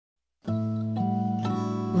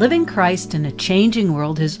Living Christ in a changing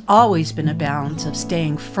world has always been a balance of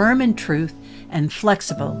staying firm in truth and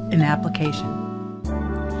flexible in application.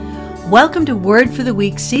 Welcome to Word for the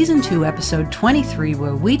Week, Season 2, Episode 23,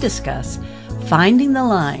 where we discuss finding the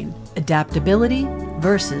line, adaptability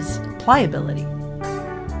versus pliability.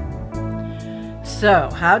 So,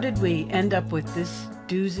 how did we end up with this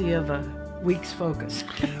doozy of a week's focus?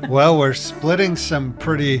 Well, we're splitting some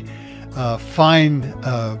pretty fine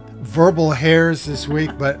verbal hairs this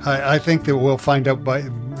week, but I think that we'll find out by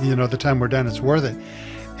the time we're done it's worth it.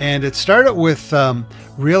 And it started with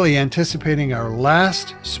really anticipating our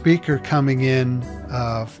last speaker coming in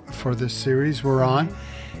for this series we're on.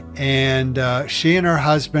 And she and her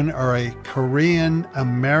husband are a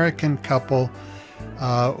Korean-American couple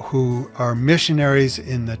who are missionaries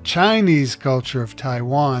in the Chinese culture of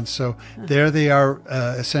Taiwan. So there they are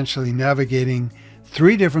essentially navigating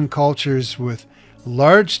three different cultures with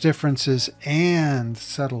large differences and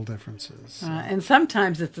subtle differences. And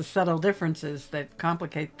sometimes it's the subtle differences that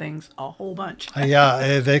complicate things a whole bunch.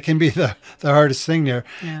 Yeah, they can be the hardest thing there.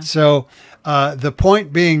 Yeah. So the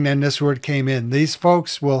point being, then this word came in, these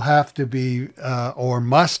folks will have to be or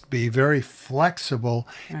must be very flexible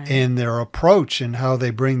in their approach and how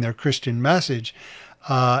they bring their Christian message.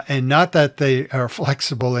 And not that they are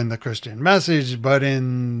flexible in the Christian message, but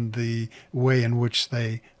in the way in which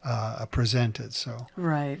they present it. So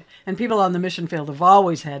right. And people on the mission field have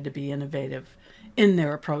always had to be innovative in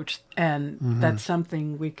their approach, and that's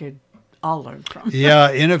something we could all learn from.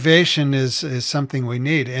 Yeah, innovation is something we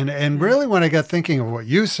need. And really, when I got thinking of what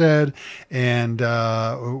you said and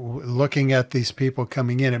looking at these people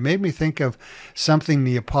coming in, it made me think of something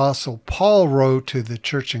the Apostle Paul wrote to the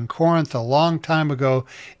church in Corinth a long time ago,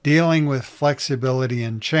 dealing with flexibility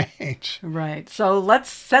and change. Right. So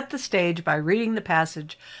let's set the stage by reading the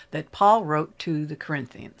passage that Paul wrote to the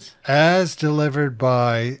Corinthians. As delivered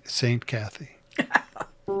by St. Kathy.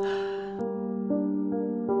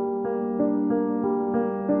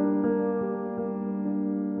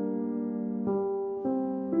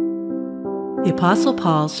 The Apostle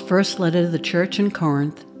Paul's first letter to the church in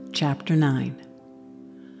Corinth, chapter 9.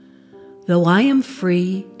 Though I am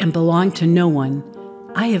free and belong to no one,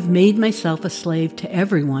 I have made myself a slave to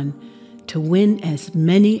everyone to win as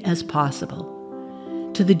many as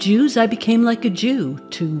possible. To the Jews I became like a Jew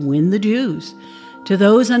to win the Jews. To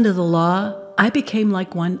those under the law I became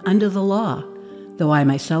like one under the law, though I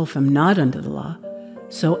myself am not under the law,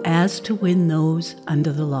 so as to win those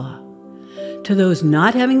under the law. To those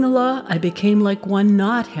not having the law, I became like one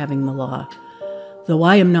not having the law, though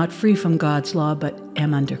I am not free from God's law, but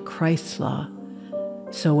am under Christ's law,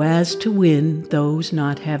 so as to win those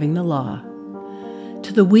not having the law.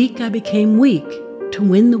 To the weak I became weak, to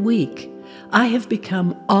win the weak. I have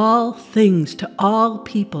become all things to all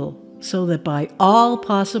people, so that by all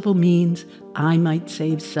possible means I might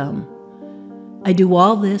save some. I do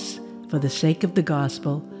all this for the sake of the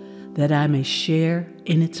gospel, that I may share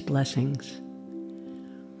in its blessings.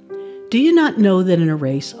 Do you not know that in a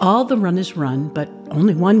race all the runners run, but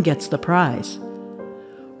only one gets the prize?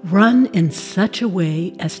 Run in such a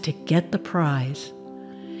way as to get the prize.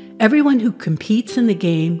 Everyone who competes in the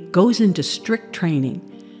game goes into strict training.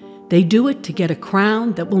 They do it to get a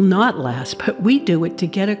crown that will not last, but we do it to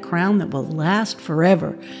get a crown that will last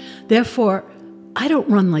forever. Therefore, I don't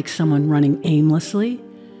run like someone running aimlessly.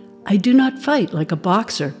 I do not fight like a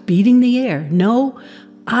boxer beating the air. No,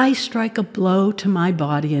 I strike a blow to my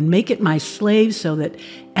body and make it my slave so that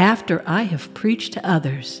after I have preached to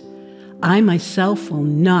others, I myself will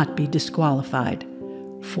not be disqualified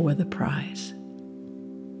for the prize.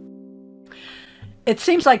 It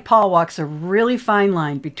seems like Paul walks a really fine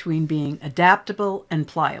line between being adaptable and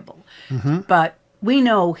pliable. But we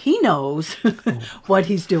know he knows what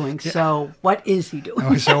he's doing. So what is he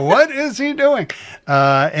doing? So what is he doing?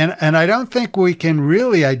 And I don't think we can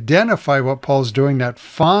really identify what Paul's doing, that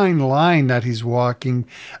fine line that he's walking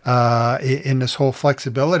in this whole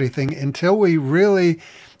flexibility thing, until we really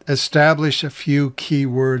establish a few key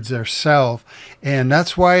words ourselves. And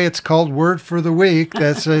that's why it's called Word for the Week.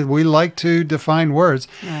 That's we like to define words.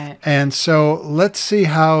 Right. And so let's see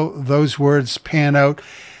how those words pan out.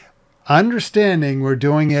 Understanding we're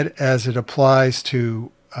doing it as it applies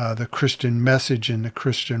to the Christian message and the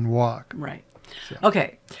Christian walk. Right. So.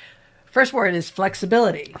 Okay. First word is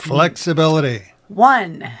flexibility. Flexibility.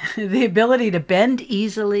 1, the ability to bend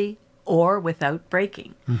easily or without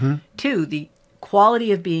breaking. 2, the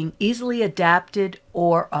quality of being easily adapted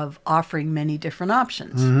or of offering many different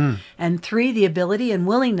options. And 3, the ability and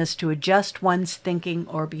willingness to adjust one's thinking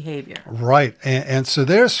or behavior. Right. And so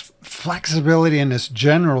there's flexibility in this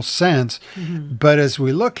general sense, but as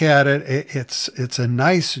we look at it, it's a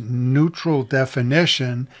nice neutral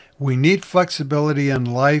definition. We need flexibility in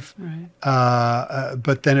life,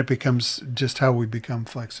 but then it becomes just how we become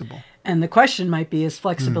flexible. And the question might be, is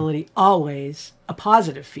flexibility always a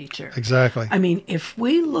positive feature? Exactly. I mean, if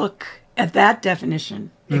we look at that definition,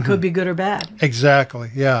 it could be good or bad. Exactly.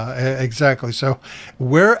 Yeah, exactly. So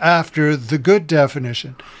we're after the good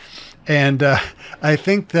definition. And I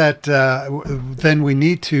think that then we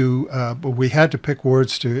need to, we had to pick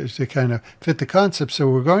words to kind of fit the concept. So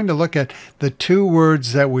we're going to look at the 2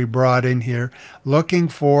 words that we brought in here, looking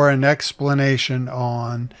for an explanation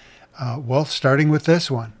on, starting with this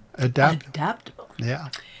one. Adaptable. Yeah.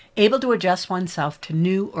 Able to adjust oneself to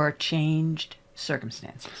new or changed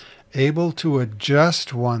circumstances. Able to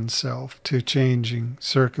adjust oneself to changing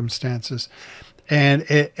circumstances.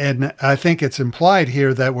 And I think it's implied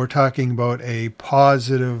here that we're talking about a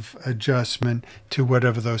positive adjustment to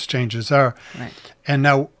whatever those changes are. Right. And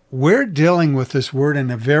now we're dealing with this word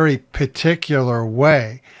in a very particular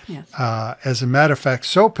way. Yes. As a matter of fact,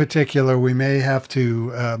 so particular we may have to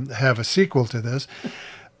have a sequel to this.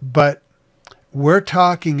 But we're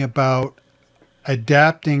talking about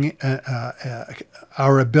adapting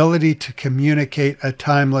our ability to communicate a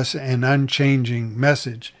timeless and unchanging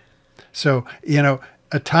message. So,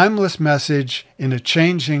 a timeless message in a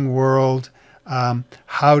changing world,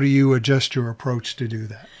 how do you adjust your approach to do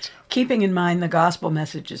that? Keeping in mind the gospel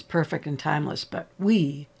message is perfect and timeless, but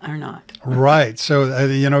we are not. Right. So,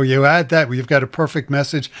 you add that. We've got a perfect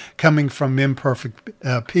message coming from imperfect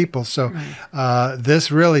people. So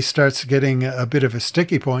this really starts getting a bit of a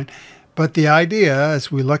sticky point. But the idea,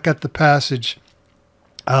 as we look at the passage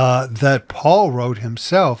that Paul wrote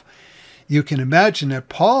himself, you can imagine that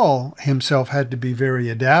Paul himself had to be very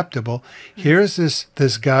adaptable. Here's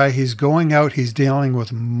this guy, he's going out, he's dealing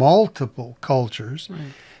with multiple cultures,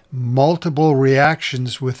 multiple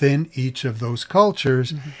reactions within each of those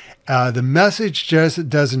cultures. The message just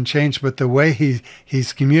doesn't change, but the way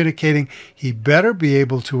he's communicating, he better be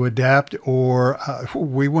able to adapt, or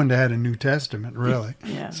we wouldn't have had a New Testament, really.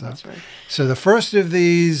 That's right. So the first of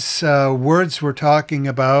these words we're talking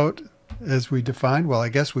about, as we defined, well, I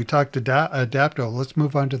guess we talked adaptable. Let's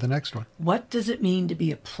move on to the next one. What does it mean to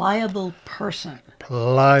be a pliable person?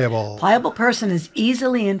 Pliable. Pliable person is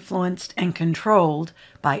easily influenced and controlled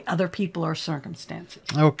by other people or circumstances.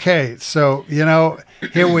 Okay, so,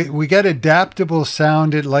 here we get adaptable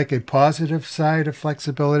sounded like a positive side of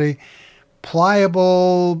flexibility.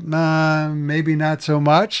 Pliable, maybe not so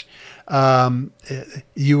much.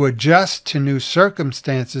 You adjust to new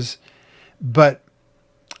circumstances, but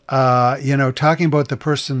talking about the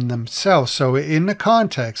person themselves. So in the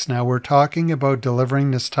context, now we're talking about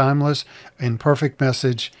delivering this timeless and perfect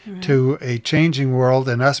message to a changing world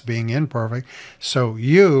and us being imperfect. So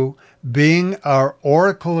you, being our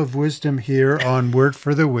oracle of wisdom here on Word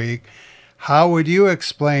for the Week, how would you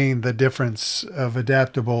explain the difference of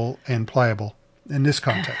adaptable and pliable in this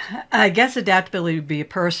context? I guess adaptability would be a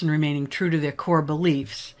person remaining true to their core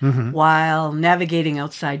beliefs while navigating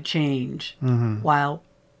outside change, while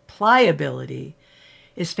pliability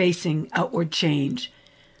is facing outward change,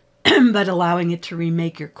 but allowing it to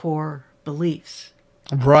remake your core beliefs.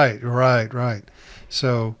 Right.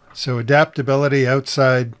 So adaptability,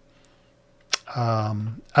 outside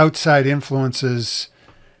influences,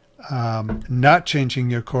 not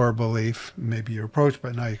changing your core belief, maybe your approach,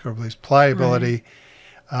 but not your core beliefs. Pliability,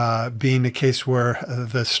 being the case where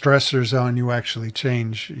the stressors on you actually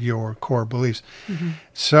change your core beliefs.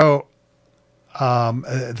 So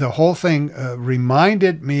the whole thing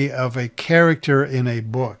reminded me of a character in a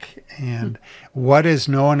book and what is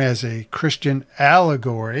known as a Christian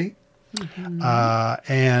allegory.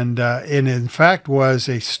 And it in fact was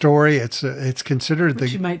a story. It's considered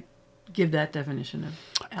you might give that definition of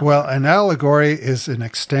allegory. Well, an allegory is an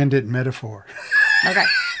extended metaphor. Okay.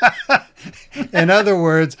 In other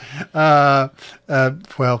words, well,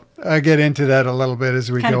 I get into that a little bit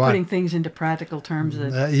as we kind go of on. Putting things into practical terms.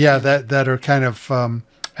 That are kind of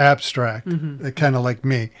abstract, kind of like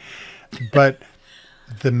me. But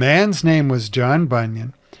the man's name was John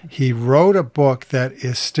Bunyan. He wrote a book that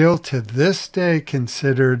is still to this day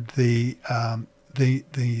considered the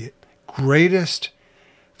greatest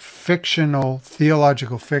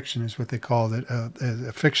theological fiction is what they called it,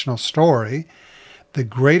 a fictional story, the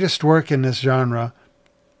greatest work in this genre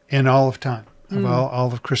in all of time, of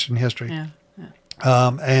all of Christian history. Yeah.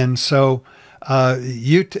 And so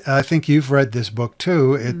I think you've read this book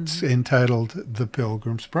too. It's entitled The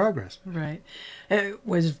Pilgrim's Progress. Right. It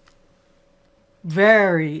was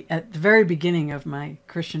at the very beginning of my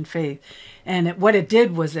Christian faith. And what it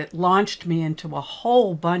did was it launched me into a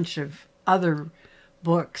whole bunch of other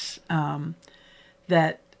books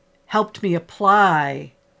that helped me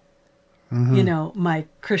apply, my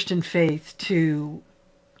Christian faith to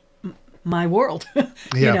my world,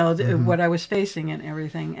 what I was facing and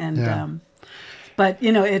everything. And, but,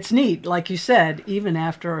 it's neat. Like you said, even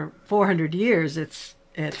after 400 years, it's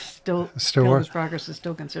still Pilgrim's Progress is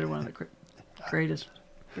still considered one of the greatest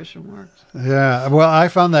Christian works. Yeah. Well, I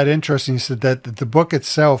found that interesting. You said that the book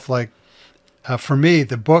itself, for me,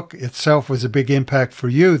 the book itself was a big impact. For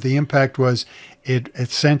you, the impact was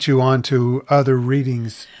it sent you on to other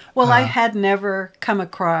readings. Well, I had never come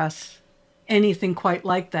across anything quite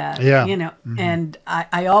like that. Yeah. And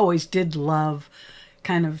I always did love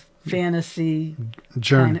kind of fantasy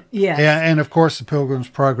journey. Yeah, and of course, The Pilgrim's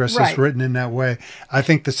Progress is written in that way. I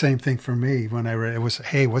think the same thing for me when I read it was,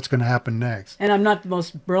 hey, what's going to happen next? And I'm not the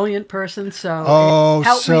most brilliant person, so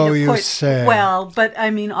say. Well, but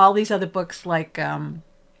I mean, all these other books, like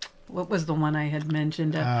what was the one I had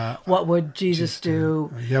mentioned? What Would Jesus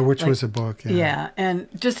Do? Yeah, which was a book. Yeah, and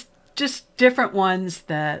just different ones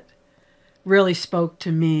that really spoke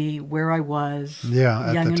to me where I was,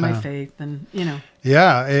 young in my faith, and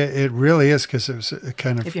Yeah, it really is, because it was a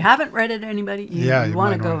kind of. If you haven't read it, anybody, you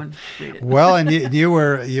want to go and read it. Well, and you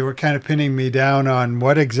were kind of pinning me down on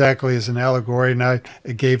what exactly is an allegory, and I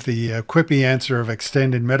gave the quippy answer of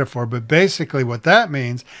extended metaphor. But basically, what that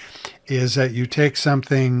means is that you take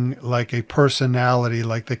something like a personality,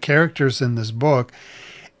 like the characters in this book.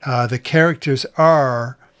 The characters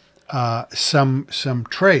are some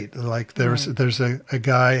trait, like there's a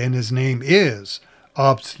guy and his name is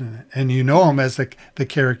Obstinate, and you know him as the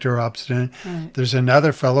character Obstinate. There's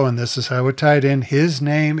another fellow, and this is how it tied in, his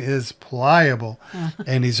name is Pliable,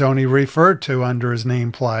 and he's only referred to under his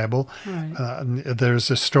name Pliable. There's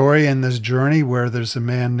a story in this journey where there's a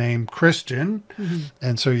man named Christian,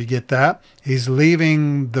 and so you get that he's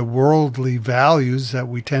leaving the worldly values that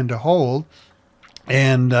we tend to hold,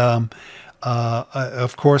 and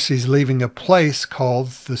of course, he's leaving a place called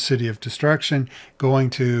the City of Destruction, going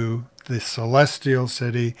to the celestial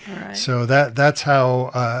city. So that's how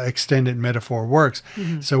extended metaphor works.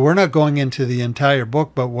 So we're not going into the entire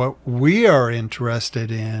book, but what we are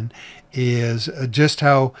interested in is just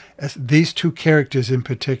how these two characters in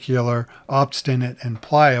particular, Obstinate and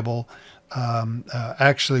Pliable,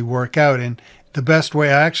 actually work out. And the best way,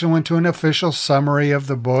 I actually went to an official summary of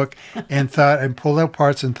the book and pulled out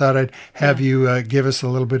parts and thought I'd have you give us a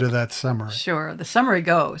little bit of that summary. Sure. The summary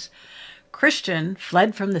goes, Christian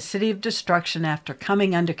fled from the city of destruction after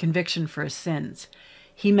coming under conviction for his sins.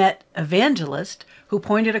 He met Evangelist, who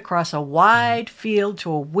pointed across a wide field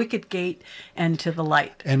to a wicket gate and to the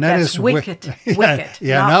light. And that's wicket. Wicket.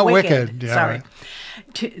 Not wicked. Yeah, sorry.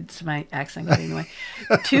 It's my accent getting away.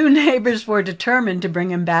 Two neighbors were determined to bring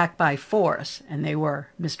him back by force, and they were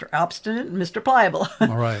Mr. Obstinate and Mr. Pliable.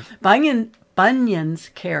 All right. Bunyan's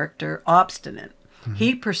character, Obstinate,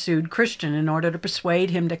 he pursued Christian in order to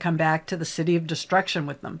persuade him to come back to the city of destruction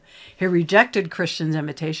with them. He rejected Christian's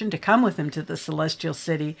invitation to come with him to the celestial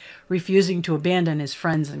city, refusing to abandon his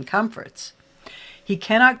friends and comforts. He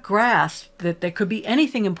cannot grasp that there could be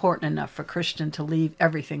anything important enough for Christian to leave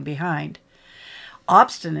everything behind.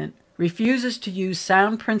 Obstinate refuses to use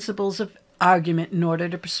sound principles of argument in order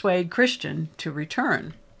to persuade Christian to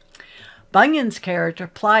return. Bunyan's character,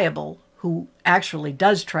 Pliable, who actually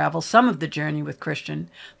does travel some of the journey with Christian,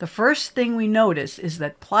 the first thing we notice is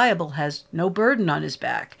that Pliable has no burden on his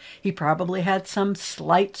back. He probably had some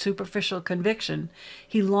slight superficial conviction.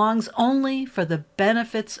 He longs only for the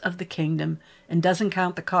benefits of the kingdom and doesn't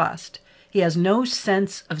count the cost. He has no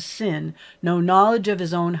sense of sin, no knowledge of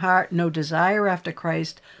his own heart, no desire after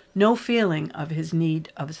Christ, no feeling of his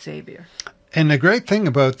need of a Savior. And the great thing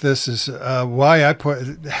about this is why I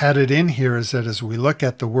had it in here is that as we look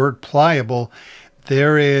at the word pliable,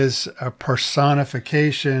 there is a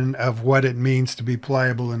personification of what it means to be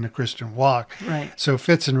pliable in the Christian walk. Right. So it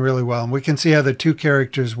fits in really well. And we can see how the two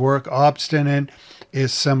characters work. Obstinate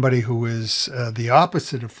is somebody who is the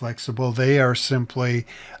opposite of flexible. They are simply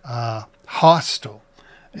hostile.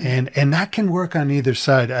 And that can work on either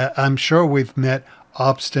side. I'm sure we've met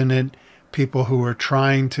obstinate people who are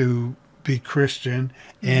trying to be Christian,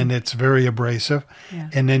 and it's very abrasive.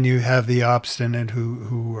 Yeah. And then you have the obstinate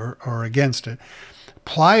who are against it.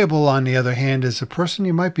 Pliable, on the other hand, is a person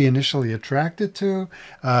you might be initially attracted to.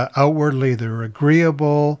 Outwardly, they're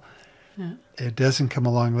agreeable. Yeah. it doesn't come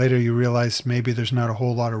along later, you realize maybe there's not a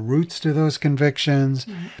whole lot of roots to those convictions.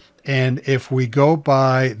 And if we go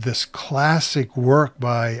by this classic work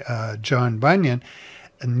by John Bunyan,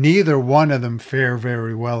 neither one of them fare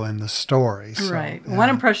very well in the story. So, right. One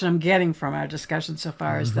impression I'm getting from our discussion so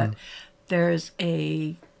far is that there's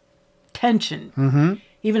a tension,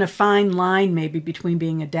 even a fine line maybe between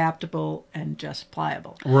being adaptable and just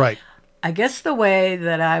pliable. Right. I guess the way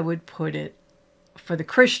that I would put it for the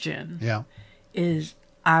Christian is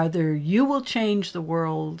either you will change the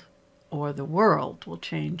world or the world will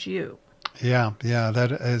change you. Yeah,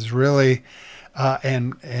 that is really,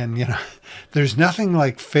 and you know, there's nothing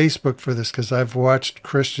like Facebook for this, because I've watched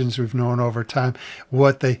Christians we've known over time,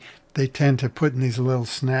 what they tend to put in these little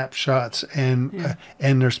snapshots, and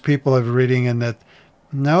there's people I'm reading, and that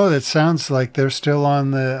sounds like they're still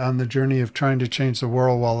on the journey of trying to change the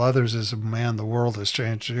world, while others is, man, the world has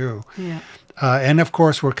changed you. Yeah. And of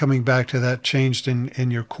course, we're coming back to that, changed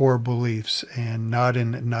in your core beliefs, and not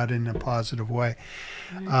in a positive way.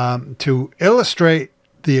 To illustrate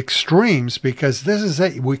the extremes, because this is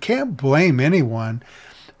it. We can't blame anyone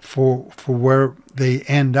for where they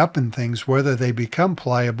end up in things, whether they become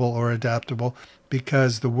pliable or adaptable,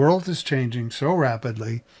 because the world is changing so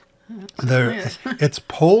rapidly. It's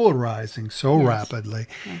polarizing so rapidly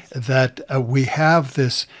that we have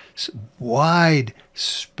this wide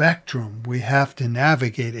spectrum we have to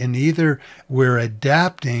navigate, and either we're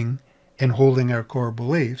adapting and holding our core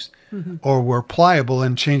beliefs, or we're pliable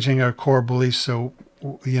and changing our core beliefs so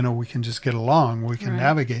we can just get along, we can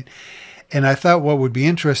navigate. And I thought what would be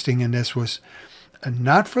interesting in this was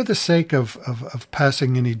not for the sake of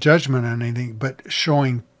passing any judgment on anything, but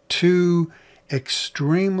showing two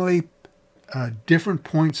extremely different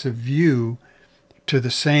points of view to the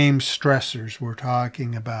same stressors we're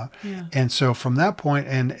talking about. And so from that point,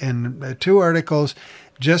 and two articles,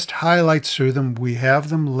 just highlights through them. We have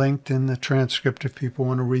them linked in the transcript if people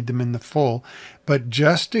want to read them in the full, but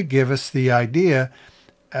just to give us the idea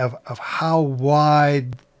of how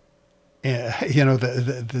wide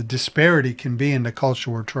the disparity can be in the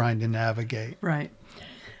culture we're trying to navigate. Right.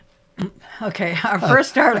 Okay, our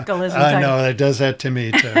first article is entitled, I know, it does that to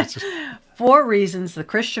me too. It's just, 4 Reasons the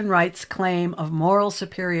Christian Right's Claim of Moral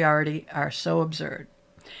Superiority Are So Absurd.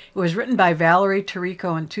 It was written by Valerie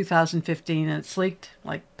Tirico in 2015, and it's leaked,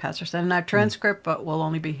 like Pastor said, in our transcript, but we'll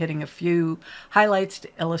only be hitting a few highlights to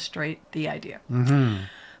illustrate the idea.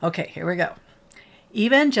 Okay, here we go.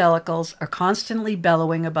 Evangelicals are constantly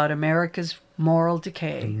bellowing about America's moral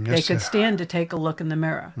decay. They could stand to take a look in the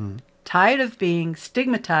mirror. Tired of being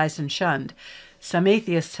stigmatized and shunned, some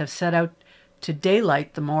atheists have set out to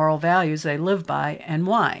daylight the moral values they live by and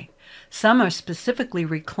why. Some are specifically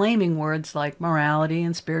reclaiming words like morality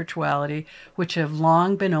and spirituality, which have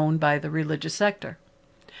long been owned by the religious sector.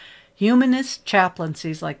 Humanist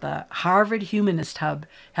chaplaincies like the Harvard Humanist Hub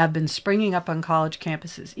have been springing up on college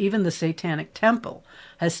campuses. Even the Satanic Temple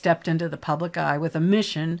has stepped into the public eye with a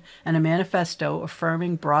mission and a manifesto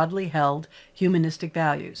affirming broadly held humanistic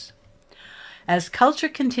values. As culture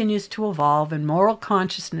continues to evolve and moral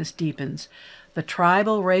consciousness deepens, the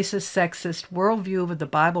tribal, racist, sexist worldview of the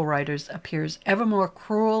Bible writers appears ever more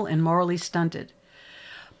cruel and morally stunted.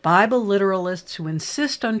 Bible literalists who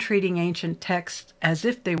insist on treating ancient texts as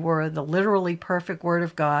if they were the literally perfect Word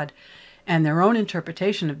of God, and their own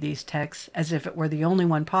interpretation of these texts as if it were the only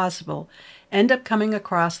one possible, end up coming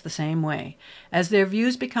across the same way. As their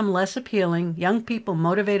views become less appealing, young people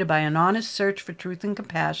motivated by an honest search for truth and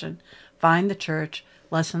compassion find the church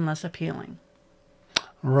less and less appealing.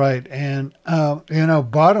 Right. And,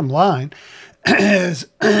 bottom line is,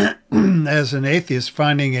 as an atheist,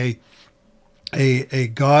 finding a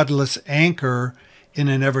godless anchor in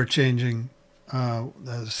an ever-changing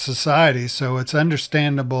society. So it's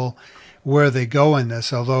understandable where they go in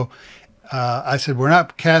this. Although I said we're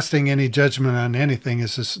not casting any judgment on anything.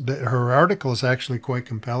 It's just her article is actually quite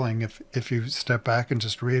compelling if you step back and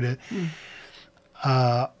just read it.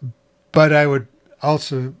 But I would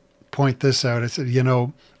also point this out. I said,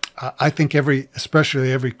 I think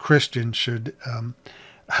especially every Christian should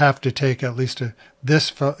have to take at least this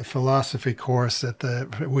philosophy course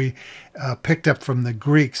that we picked up from the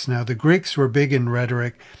Greeks. Now, the Greeks were big in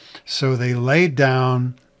rhetoric, so they laid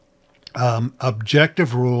down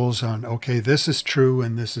objective rules on, okay, this is true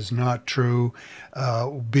and this is not true,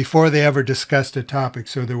 before they ever discussed a topic.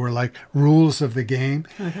 So there were like rules of the game,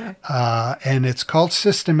 and it's called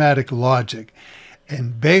systematic logic.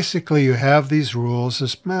 And basically you have these rules.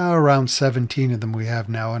 There's around 17 of them we have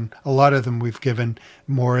now, and a lot of them we've given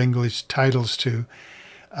more English titles to.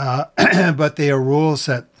 But they are rules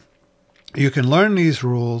that you can learn these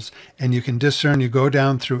rules, and you can discern. You go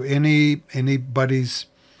down through anybody's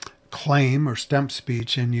claim or stump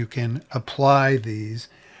speech, and you can apply these,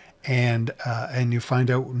 and you find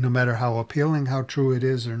out, no matter how appealing, how true it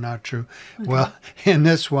is or not true. Okay. Well, in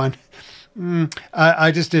this one,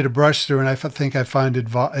 I just did a brush through, and I think I find it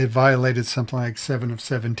violated something like 7 of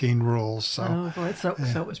 17 rules. So, oh boy, so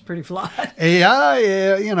it was pretty flawed.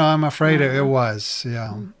 Yeah, I'm afraid it was.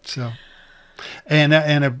 Yeah, so. And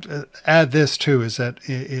add this too, is that,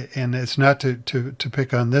 and it's not to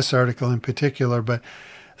pick on this article in particular, but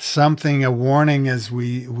a warning as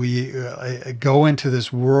we go into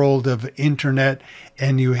this world of internet,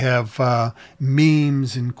 and you have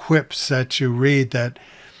memes and quips that you read, that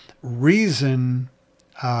reason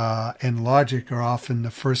and logic are often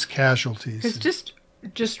the first casualties. Because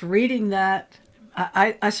just reading that,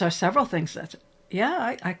 I saw several things that,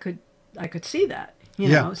 I could see that, you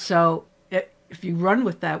know, so. If you run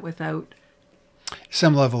with that without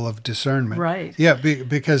some level of discernment. Right. Yeah,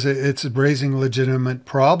 because it's raising legitimate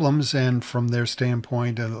problems, and from their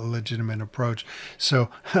standpoint, a legitimate approach. So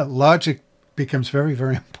logic becomes very,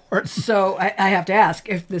 very important. So I have to ask,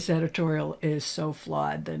 if this editorial is so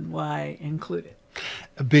flawed, then why include it?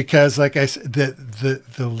 Because, like I said,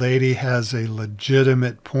 the lady has a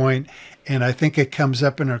legitimate point, and I think it comes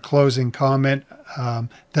up in her closing comment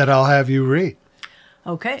that I'll have you read.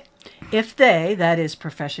 Okay. If they, that is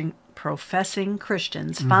professing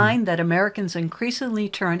Christians, find that Americans increasingly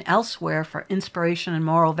turn elsewhere for inspiration and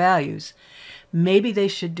moral values, maybe they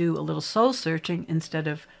should do a little soul searching instead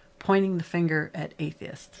of pointing the finger at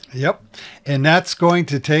atheists. Yep. And that's going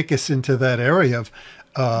to take us into that area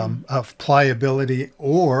of pliability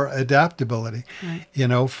or adaptability. Right. You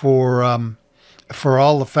know, for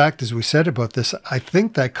all the factors we said about this, I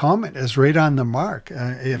think that comment is right on the mark.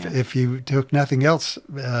 If you took nothing else,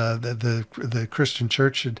 the Christian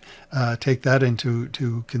church should take that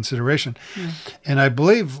into consideration. Yeah. And I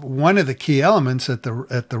believe one of the key elements at the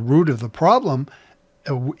root of the problem,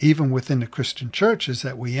 even within the Christian church, is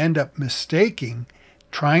that we end up mistaking,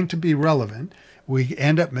 trying to be relevant, we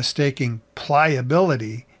end up mistaking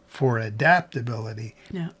pliability for adaptability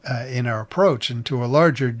in our approach. And to a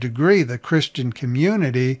larger degree, the Christian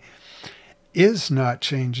community is not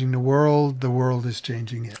changing the world is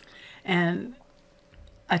changing it. And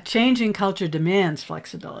a changing culture demands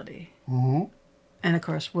flexibility. Mm-hmm. And of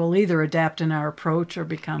course, we'll either adapt in our approach or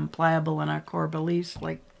become pliable in our core beliefs,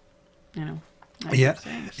 like, you know. Yeah,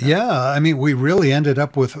 I mean, we really ended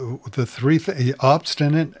up with the three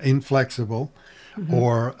obstinate, inflexible,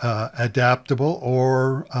 or adaptable,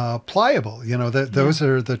 or pliable. You know, those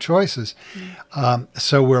are the choices.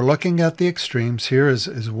 So we're looking at the extremes. Here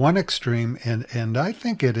is one extreme, and I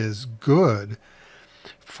think it is good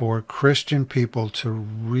for Christian people to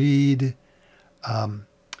read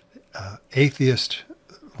atheist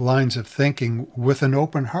lines of thinking with an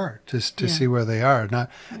open heart to see where they are.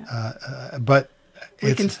 But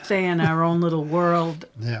we can stay in our own little world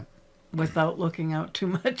without looking out too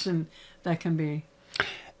much, and that can be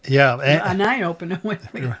an eye-opener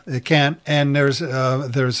with me. It can, and there's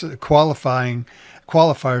qualifiers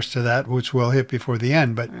to that, which we'll hit before the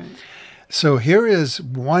end. But so here is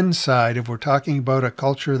one side. If we're talking about a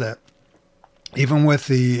culture that, even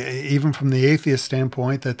from the atheist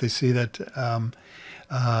standpoint, that they see that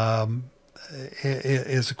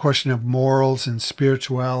is a question of morals and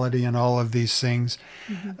spirituality and all of these things.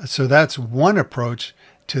 So that's one approach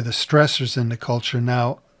to the stressors in the culture.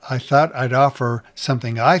 Now, I thought I'd offer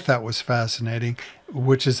something I thought was fascinating,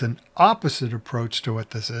 which is an opposite approach to what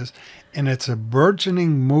this is. And it's a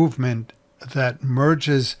burgeoning movement that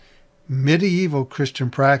merges medieval Christian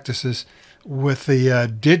practices with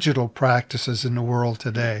the digital practices in the world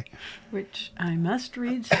today. Which I must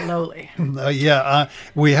read slowly.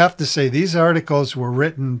 We have to say these articles were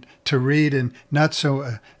written to read and not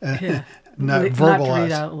so not verbalized. Not to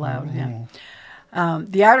read out loud,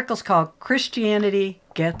 the article's called Christianity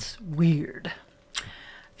Gets Weird. A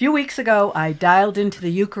few weeks ago, I dialed into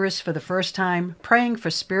the Eucharist for the first time, praying for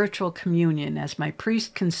spiritual communion as my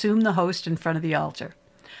priest consumed the host in front of the altar.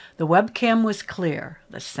 The webcam was clear,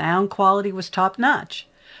 the sound quality was top-notch,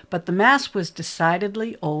 but the Mass was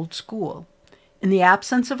decidedly old school. In the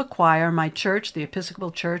absence of a choir, my church, the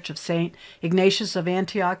Episcopal Church of St. Ignatius of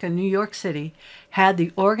Antioch in New York City, had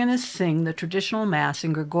the organist sing the traditional Mass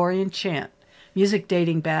in Gregorian chant, music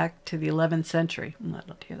dating back to the 11th century. I'd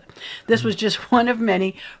love to hear that. This was just one of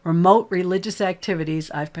many remote religious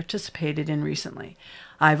activities I've participated in recently.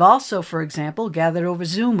 I've also, for example, gathered over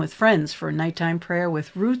Zoom with friends for nighttime prayer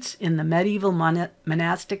with roots in the medieval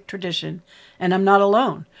monastic tradition, and I'm not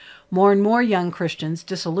alone. More and more young Christians,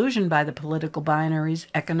 disillusioned by the political binaries,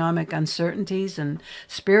 economic uncertainties, and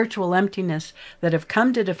spiritual emptiness that have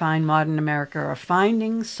come to define modern America, are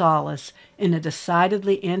finding solace in a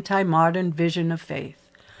decidedly anti-modern vision of faith.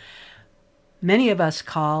 Many of us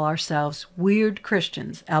call ourselves weird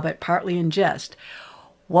Christians, albeit partly in jest.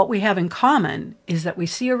 What we have in common is that we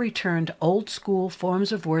see a return to old-school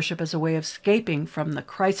forms of worship as a way of escaping from the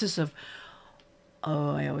crisis of,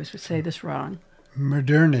 I always would say this wrong,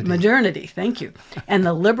 modernity, thank you, and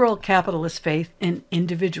the liberal capitalist faith in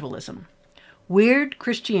individualism. Weird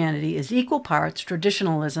Christianity is equal parts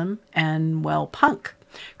traditionalism and, well, punk.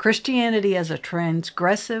 Christianity as a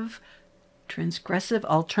transgressive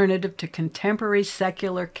alternative to contemporary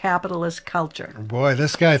secular capitalist culture. Boy,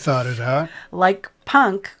 this guy thought it out. Like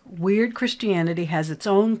punk, weird Christianity has its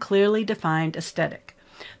own clearly defined aesthetic.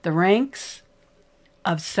 The ranks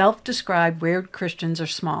of self-described weird Christians are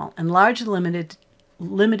small and largely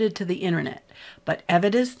limited to the internet, but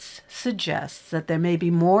evidence suggests that there may be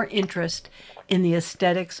more interest in the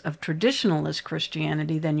aesthetics of traditionalist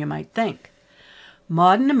Christianity than you might think.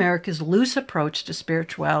 Modern America's loose approach to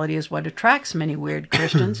spirituality is what attracts many weird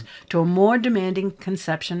Christians to a more demanding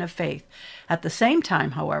conception of faith. At the same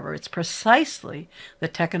time, however, it's precisely the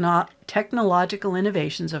technological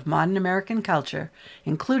innovations of modern American culture,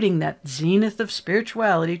 including that zenith of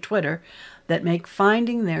spirituality, Twitter, that make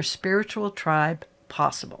finding their spiritual tribe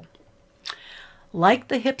possible. Like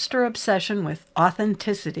the hipster obsession with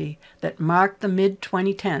authenticity that marked the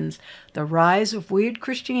mid-2010s, the rise of weird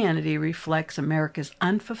Christianity reflects America's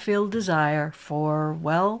unfulfilled desire for,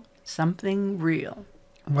 well, something real.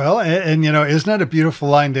 Well, and isn't that a beautiful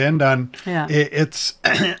line to end on? Yeah.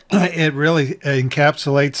 It really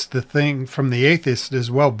encapsulates the thing from the atheist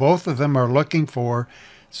as well. Both of them are looking for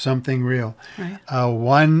something real. Right.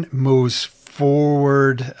 One moves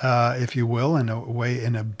forward, if you will, in a way,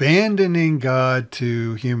 in abandoning God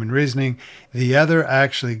to human reasoning. The other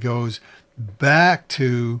actually goes back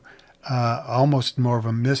to almost more of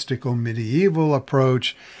a mystical medieval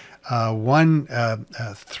approach. One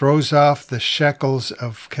throws off the shackles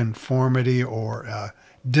of conformity or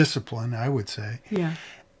discipline, I would say, Yeah.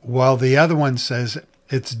 while the other one says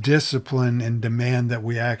it's discipline and demand that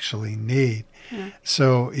we actually need. Yeah.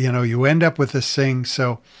 So, you end up with this thing.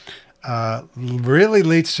 So really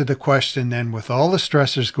leads to the question then, with all the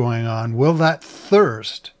stressors going on, will that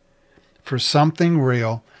thirst for something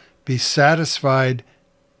real be satisfied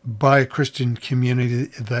by a Christian community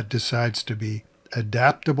that decides to be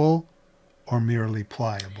adaptable or merely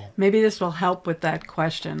pliable? Maybe this will help with that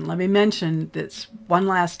question. Let me mention this one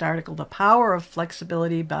last article, The Power of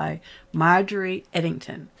Flexibility by Marjorie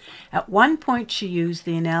Eddington. At one point, she used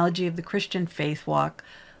the analogy of the Christian faith walk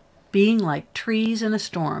being like trees in a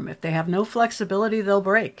storm. If they have no flexibility, they'll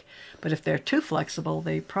break. But if they're too flexible,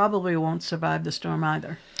 they probably won't survive the storm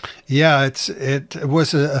either. Yeah, it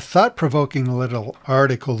was a thought-provoking little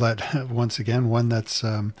article that, once again, one that's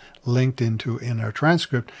linked in our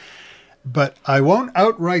transcript. But I won't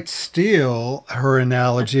outright steal her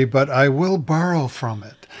analogy, but I will borrow from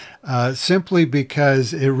it. Simply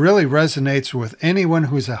because it really resonates with anyone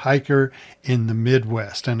who's a hiker in the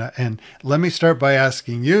Midwest. And let me start by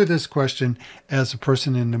asking you this question as a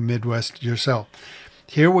person in the Midwest yourself.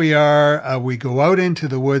 Here we are, we go out into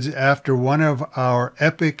the woods after one of our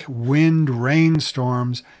epic wind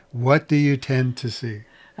rainstorms. What do you tend to see?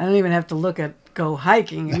 I don't even have to go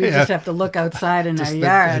hiking. We just have to look outside in our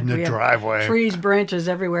yard. In the driveway. Trees, branches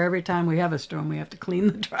everywhere. Every time we have a storm, we have to clean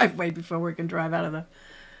the driveway before we can drive out of the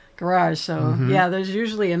garage. So yeah, there's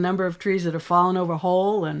usually a number of trees that have fallen over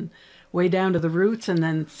whole and way down to the roots, and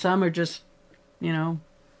then some are just,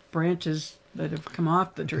 branches that have come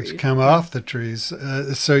off the trees. It's come off the trees.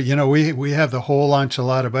 So, we have the whole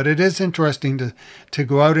enchilada, but it is interesting to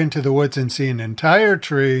go out into the woods and see an entire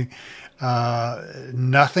tree,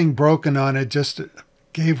 nothing broken on it, just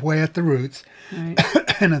gave way at the roots,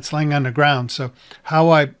 Right. and it's laying on the ground. So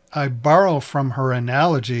how I borrow from her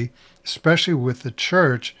analogy, especially with the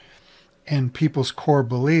church and people's core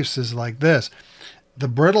beliefs, is like this. The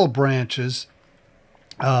brittle branches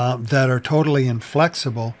that are totally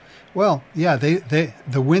inflexible, well, yeah,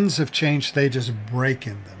 the winds have changed. They just break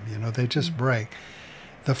in them, they just break.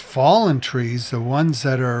 The fallen trees, the ones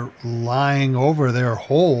that are lying over their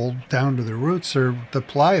whole down to the roots, are the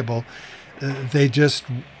pliable. They just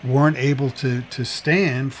weren't able to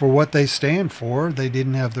stand for what they stand for. They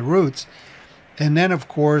didn't have the roots. And then, of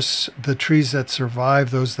course, the trees that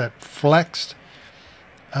survived, those that flexed,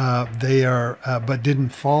 They are, but didn't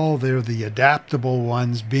fall. They're the adaptable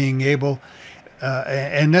ones, being able.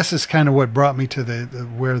 And this is kind of what brought me to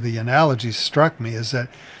where the analogy struck me, is that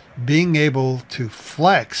being able to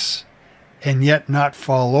flex and yet not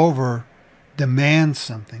fall over demands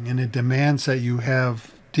something, and it demands that you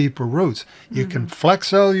have deeper roots. You can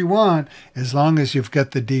flex all you want as long as you've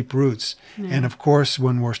got the deep roots. And of course,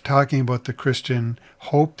 when we're talking about the Christian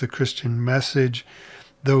hope, the Christian message,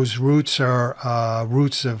 those roots are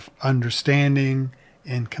roots of understanding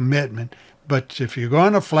and commitment. But if you're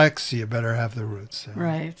going to flex, you better have the roots.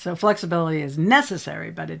 Right. So flexibility is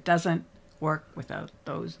necessary, but it doesn't work without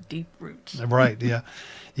those deep roots. Right. Yeah.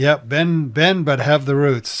 Yeah. Bend, but have the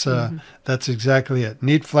roots. That's exactly it.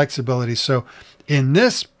 Need flexibility. So in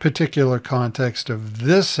this particular context of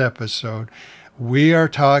this episode, we are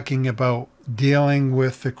talking about dealing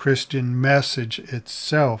with the Christian message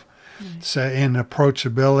itself. So in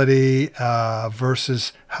approachability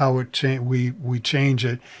versus how we change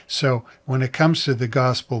it. So when it comes to the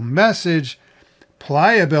gospel message,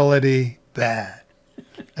 pliability, bad.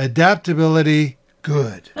 Adaptability,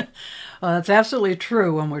 good. Well, that's absolutely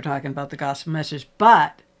true when we're talking about the gospel message,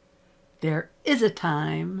 but there is a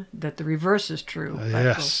time that the reverse is true.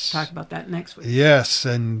 Yes. We'll talk about that next week. Yes,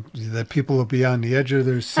 and the people will be on the edge of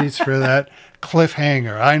their seats for that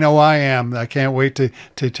cliffhanger. I know I am. I can't wait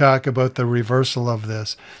to talk about the reversal of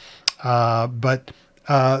this. So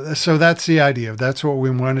that's the idea. That's what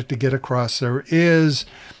we wanted to get across. There is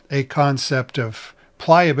a concept of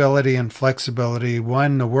pliability and flexibility.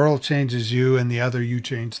 One, the world changes you, and the other, you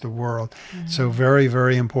change the world. So very,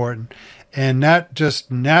 very important. And that just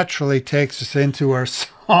naturally takes us into our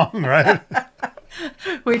song, right?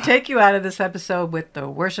 We take you out of this episode with the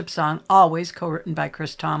worship song, Always, co-written by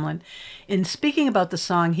Chris Tomlin. In speaking about the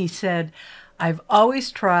song, he said, "I've always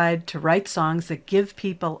tried to write songs that give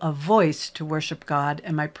people a voice to worship God,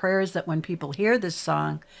 and my prayer is that when people hear this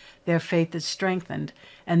song, their faith is strengthened,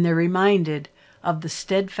 and they're reminded of the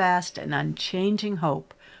steadfast and unchanging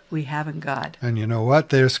hope we have in God." And you know what?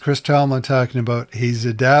 There's Chris Tomlin talking about he's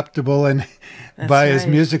adaptable and by his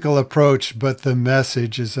musical approach, but the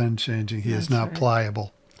message is unchanging. He is not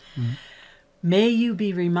pliable. May you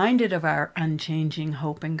be reminded of our unchanging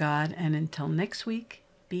hope in God. And until next week,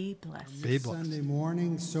 be blessed. Be blessed. Sunday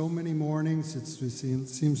morning, so many mornings, it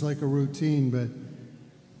seems like a routine, but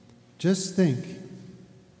just think,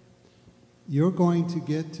 you're going to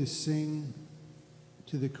get to sing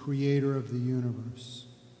to the creator of the universe.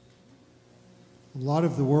 A lot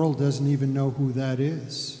of the world doesn't even know who that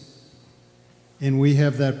is. And we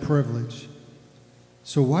have that privilege.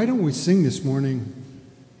 So why don't we sing this morning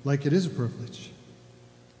like it is a privilege?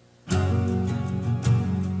 I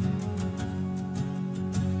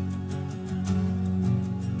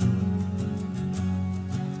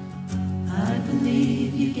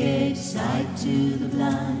believe you gave sight to the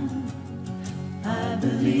blind. I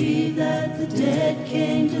believe that the dead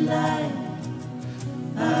came to life.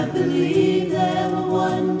 I believe there were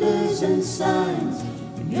wonders and signs,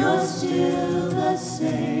 and you're still the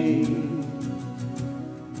same.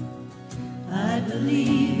 I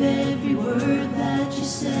believe every word that you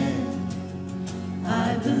said.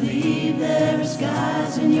 I believe there are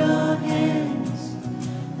skies in your hands,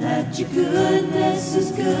 that your goodness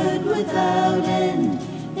is good without end,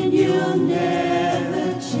 and you'll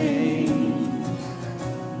never change.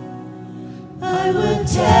 I will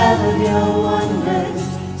tell of your wonders,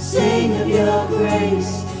 sing of your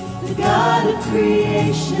grace. The God of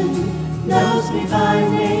creation knows me by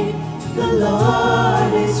name. The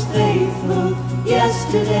Lord is faithful,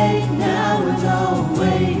 yesterday, now, and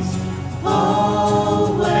always,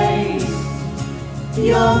 always.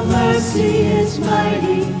 Your mercy is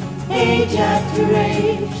mighty, age after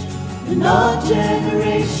age, and all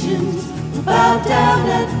generations will bow down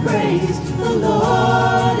and praise. The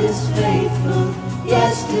Lord is faithful,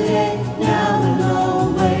 yesterday, now, and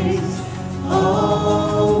always,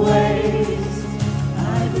 always.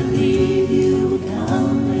 I believe you will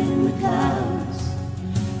come in the clouds.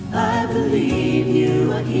 I believe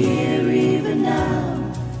you are here even now.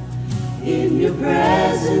 In your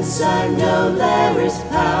presence I know there is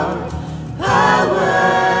power,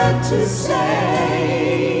 power to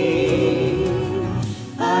save.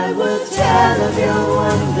 I will tell of your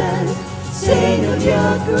wonders, sing of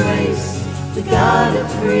your grace. The God of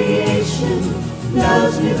creation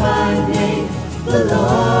knows me by name. The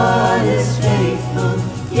Lord is faithful,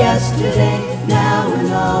 yesterday, now,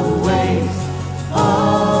 and always,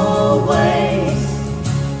 always.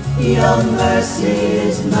 Your mercy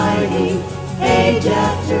is mighty, age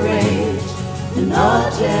after age, and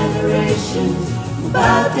all generations will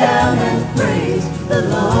bow down and praise. The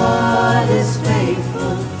Lord is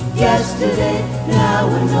faithful, yesterday, now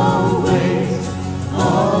and always,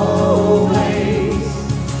 always.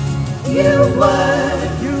 You were,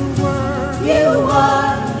 you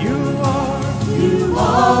are, you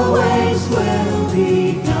always will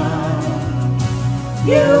be God.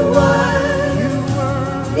 You were,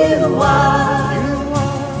 you are,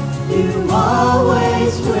 you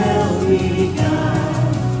always will be God.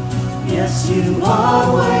 Yes, you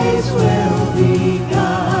always will be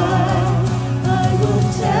God. I will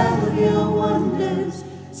tell of your wonders,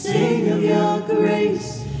 sing of your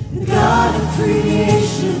grace. The God of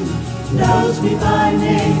creation knows me by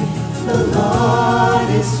name. The Lord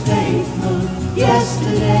is faithful,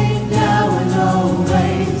 yesterday, now and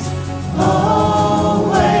always,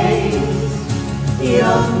 always.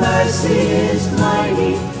 Your mercy is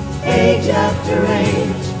mighty, age after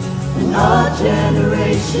age, and all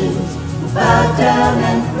generations will bow down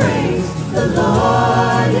and praise. The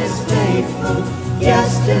Lord is faithful,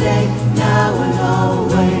 yesterday, now and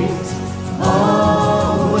always,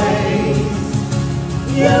 always.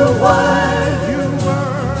 You were,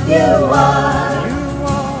 you are,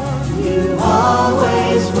 you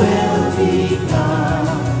always will be God.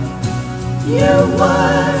 You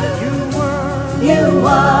were, you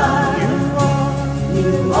are,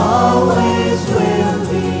 you always will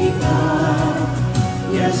be God.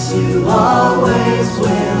 Yes, you always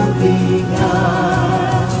will be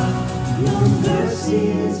God. Your mercy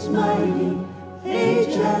is mighty,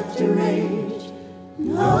 age after age,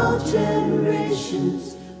 and all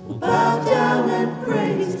generations will bow down and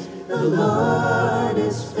praise. The Lord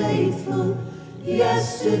is faithful,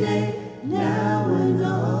 yesterday, now and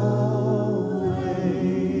always.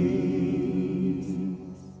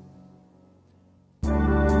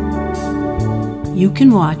 You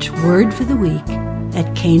can watch Word for the Week at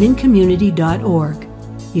canancommunity.org.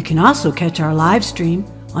 You can also catch our live stream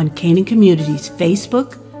on Canaan Community's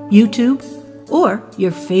Facebook, YouTube, or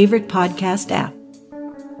your favorite podcast app.